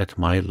wondered at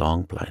my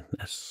long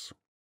blindness.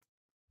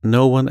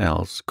 No one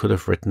else could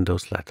have written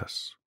those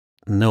letters.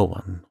 No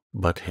one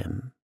but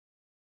him.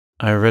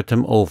 I read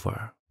them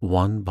over,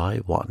 one by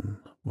one,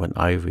 when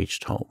I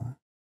reached home.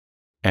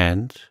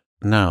 And,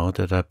 now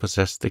that I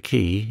possessed the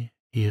key,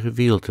 he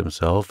revealed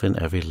himself in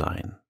every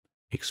line,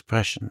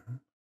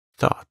 expression,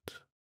 thought.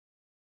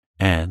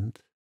 And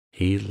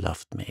he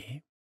loved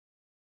me.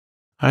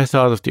 I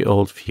thought of the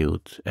old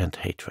feud and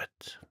hatred.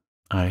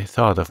 I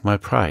thought of my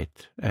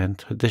pride and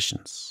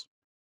traditions.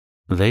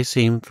 They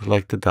seemed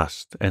like the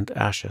dust and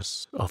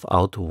ashes of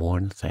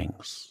outworn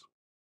things.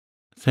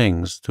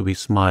 Things to be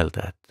smiled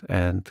at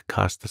and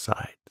cast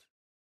aside.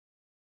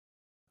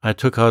 I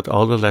took out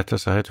all the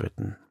letters I had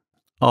written,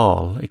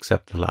 all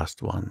except the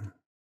last one,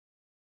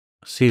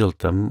 sealed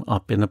them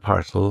up in a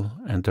parcel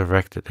and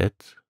directed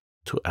it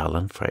to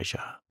Alan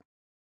Fraser.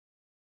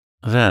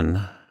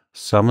 Then,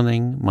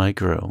 summoning my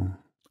groom,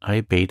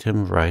 I bade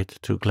him ride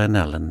to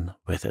Glenallen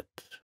with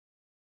it.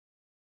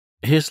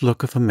 His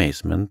look of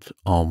amazement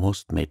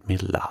almost made me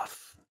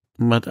laugh,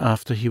 but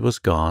after he was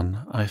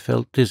gone I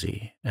felt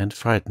dizzy and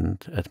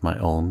frightened at my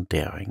own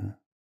daring.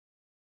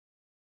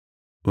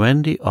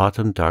 When the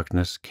autumn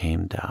darkness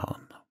came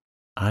down,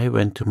 I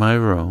went to my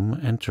room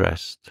and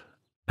dressed,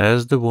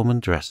 as the woman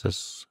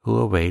dresses who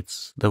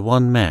awaits the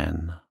one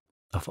man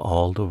of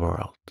all the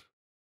world.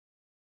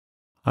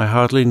 I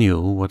hardly knew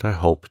what I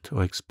hoped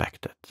or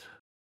expected,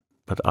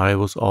 but I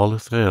was all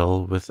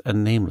athrill with a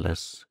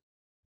nameless,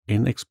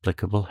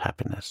 inexplicable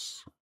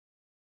happiness.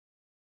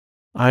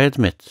 I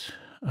admit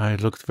I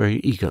looked very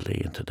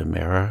eagerly into the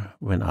mirror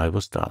when I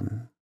was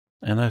done,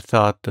 and I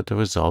thought that the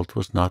result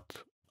was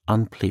not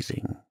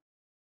unpleasing.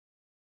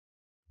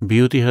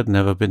 Beauty had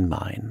never been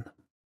mine,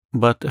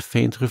 but a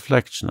faint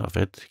reflection of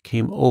it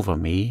came over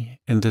me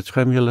in the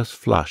tremulous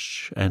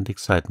flush and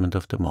excitement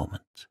of the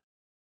moment.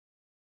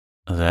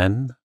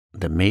 Then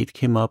the maid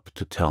came up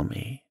to tell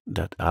me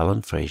that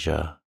Alan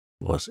Fraser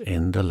was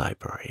in the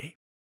library.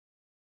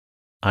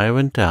 I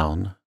went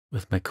down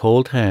with my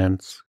cold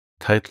hands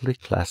tightly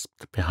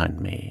clasped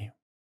behind me.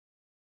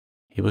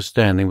 He was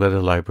standing by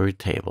the library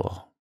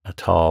table, a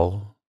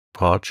tall,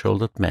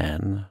 broad-shouldered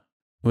man,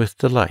 with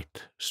the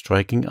light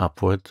striking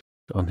upward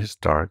on his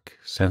dark,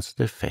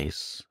 sensitive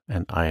face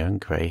and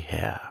iron-gray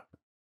hair.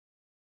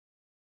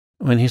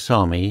 When he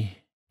saw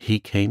me, he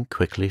came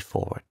quickly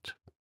forward.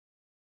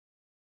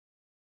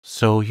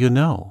 "So you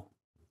know,"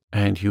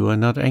 And you are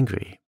not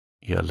angry.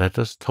 Your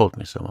letters told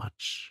me so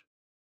much.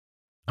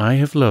 I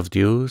have loved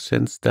you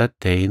since that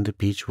day in the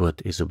beech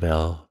wood,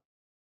 Isobel.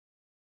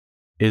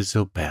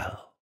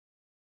 Isobel.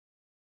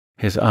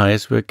 His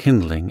eyes were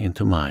kindling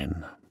into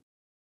mine.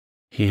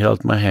 He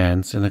held my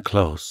hands in a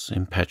close,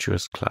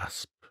 impetuous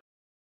clasp.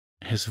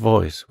 His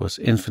voice was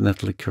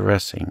infinitely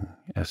caressing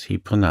as he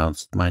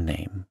pronounced my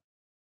name.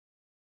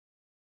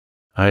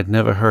 I had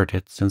never heard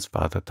it since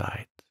father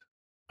died.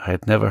 I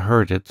had never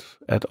heard it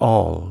at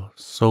all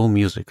so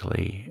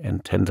musically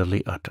and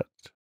tenderly uttered.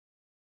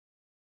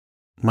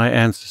 My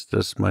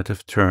ancestors might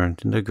have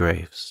turned in their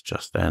graves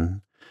just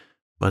then,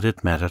 but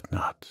it mattered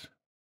not.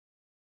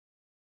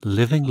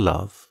 Living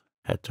love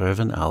had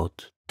driven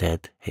out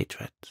dead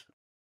hatred.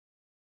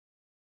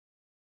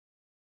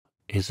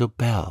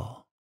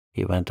 Isobel,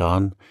 he went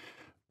on,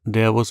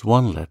 there was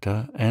one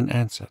letter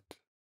unanswered,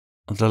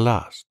 the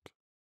last.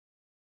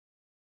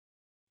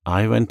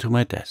 I went to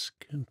my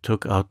desk,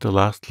 took out the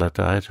last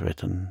letter I had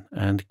written,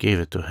 and gave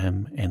it to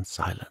him in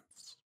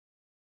silence.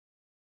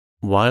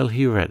 While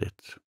he read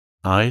it,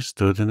 I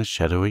stood in a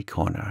shadowy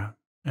corner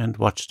and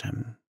watched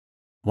him,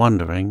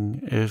 wondering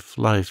if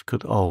life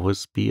could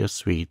always be as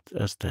sweet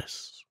as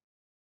this.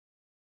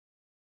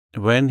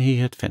 When he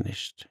had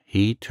finished,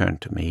 he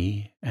turned to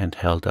me and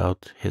held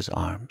out his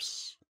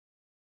arms.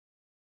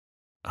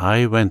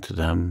 I went to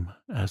them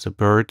as a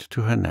bird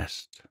to her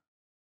nest,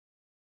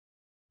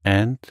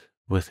 and,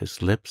 with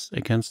his lips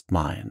against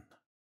mine,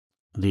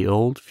 the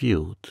old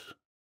feud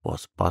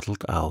was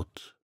bottled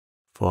out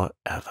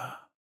forever.